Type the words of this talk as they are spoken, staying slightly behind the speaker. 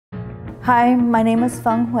Hi, my name is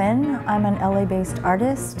Phung Huynh. I'm an LA-based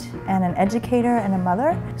artist and an educator and a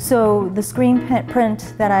mother. So the screen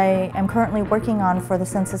print that I am currently working on for the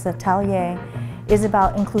Census Atelier is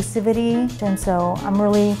about inclusivity, and so I'm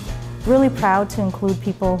really proud to include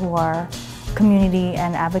people who are community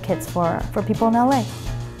and advocates for people in LA.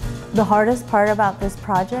 The hardest part about this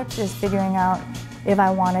project is figuring out if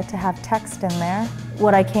I wanted to have text in there.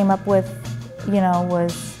 What I came up with,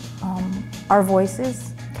 was our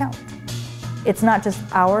voices count. It's not just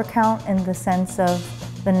our count in the sense of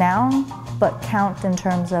the noun, but count in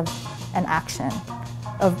terms of an action,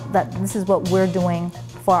 of that this is what we're doing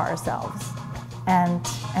for ourselves. And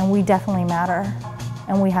we definitely matter,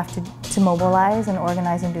 and we have to mobilize and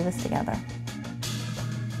organize and do this together.